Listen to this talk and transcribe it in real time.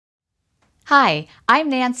Hi, I'm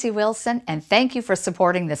Nancy Wilson, and thank you for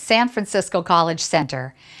supporting the San Francisco College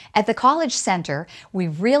Center. At the College Center, we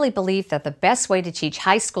really believe that the best way to teach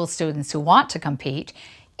high school students who want to compete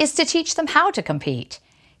is to teach them how to compete.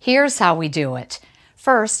 Here's how we do it.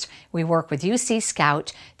 First, we work with UC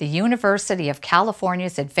Scout, the University of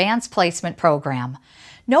California's Advanced Placement Program.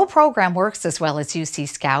 No program works as well as UC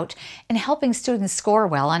Scout in helping students score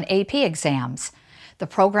well on AP exams. The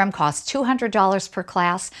program costs $200 per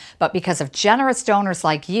class, but because of generous donors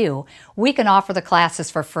like you, we can offer the classes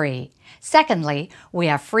for free. Secondly, we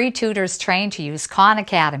have free tutors trained to use Khan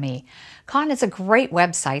Academy. Khan is a great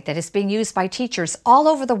website that is being used by teachers all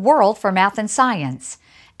over the world for math and science.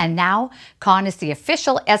 And now, Khan is the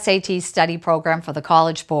official SAT study program for the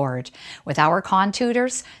College Board. With our Khan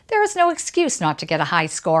tutors, there is no excuse not to get a high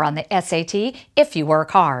score on the SAT if you work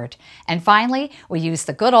hard. And finally, we use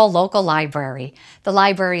the good old local library. The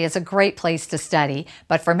library is a great place to study,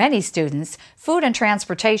 but for many students, food and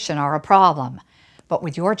transportation are a problem. But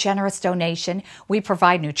with your generous donation, we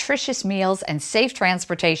provide nutritious meals and safe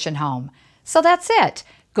transportation home. So that's it.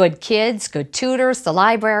 Good kids, good tutors, the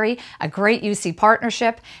library, a great UC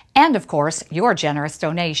partnership, and of course, your generous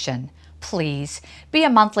donation. Please be a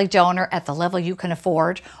monthly donor at the level you can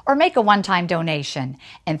afford or make a one-time donation.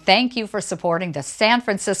 And thank you for supporting the San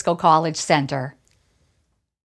Francisco College Center.